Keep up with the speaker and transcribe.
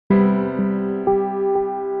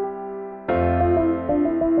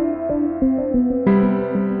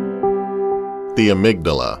The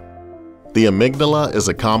amygdala. The amygdala is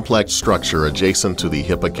a complex structure adjacent to the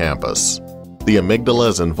hippocampus. The amygdala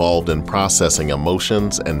is involved in processing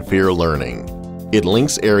emotions and fear learning. It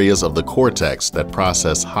links areas of the cortex that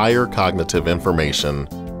process higher cognitive information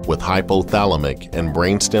with hypothalamic and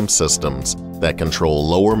brainstem systems that control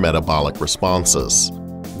lower metabolic responses.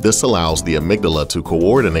 This allows the amygdala to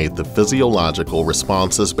coordinate the physiological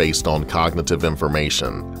responses based on cognitive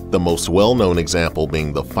information, the most well-known example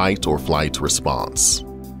being the fight or flight response.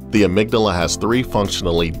 The amygdala has three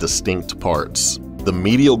functionally distinct parts. The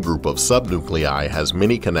medial group of subnuclei has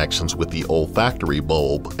many connections with the olfactory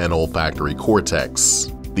bulb and olfactory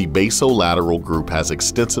cortex. The basolateral group has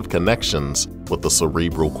extensive connections with the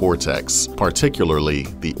cerebral cortex, particularly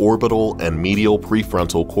the orbital and medial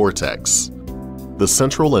prefrontal cortex. The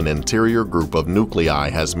central and interior group of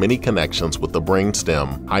nuclei has many connections with the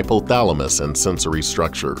brainstem, hypothalamus, and sensory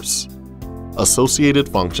structures. Associated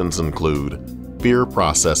functions include fear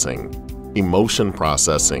processing, emotion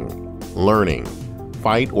processing, learning,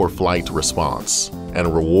 fight or flight response,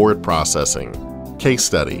 and reward processing. Case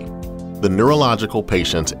study: the neurological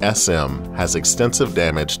patient SM has extensive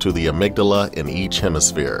damage to the amygdala in each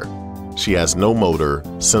hemisphere. She has no motor,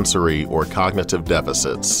 sensory, or cognitive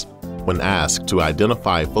deficits. When asked to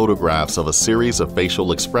identify photographs of a series of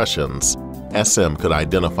facial expressions, SM could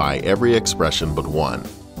identify every expression but one.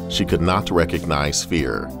 She could not recognize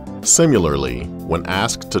fear. Similarly, when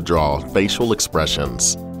asked to draw facial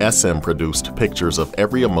expressions, SM produced pictures of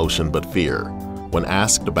every emotion but fear. When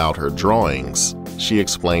asked about her drawings, she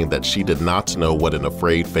explained that she did not know what an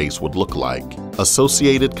afraid face would look like.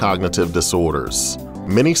 Associated cognitive disorders.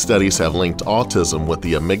 Many studies have linked autism with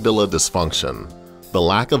the amygdala dysfunction. The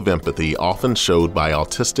lack of empathy often showed by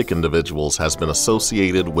autistic individuals has been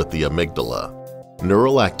associated with the amygdala.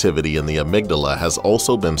 Neural activity in the amygdala has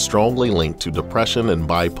also been strongly linked to depression and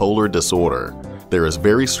bipolar disorder. There is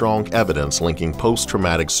very strong evidence linking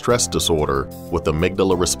post-traumatic stress disorder with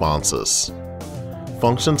amygdala responses.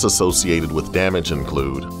 Functions associated with damage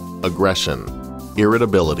include aggression,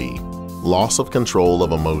 irritability, loss of control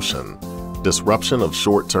of emotion, disruption of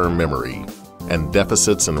short-term memory, and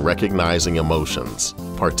deficits in recognizing emotions,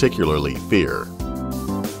 particularly fear.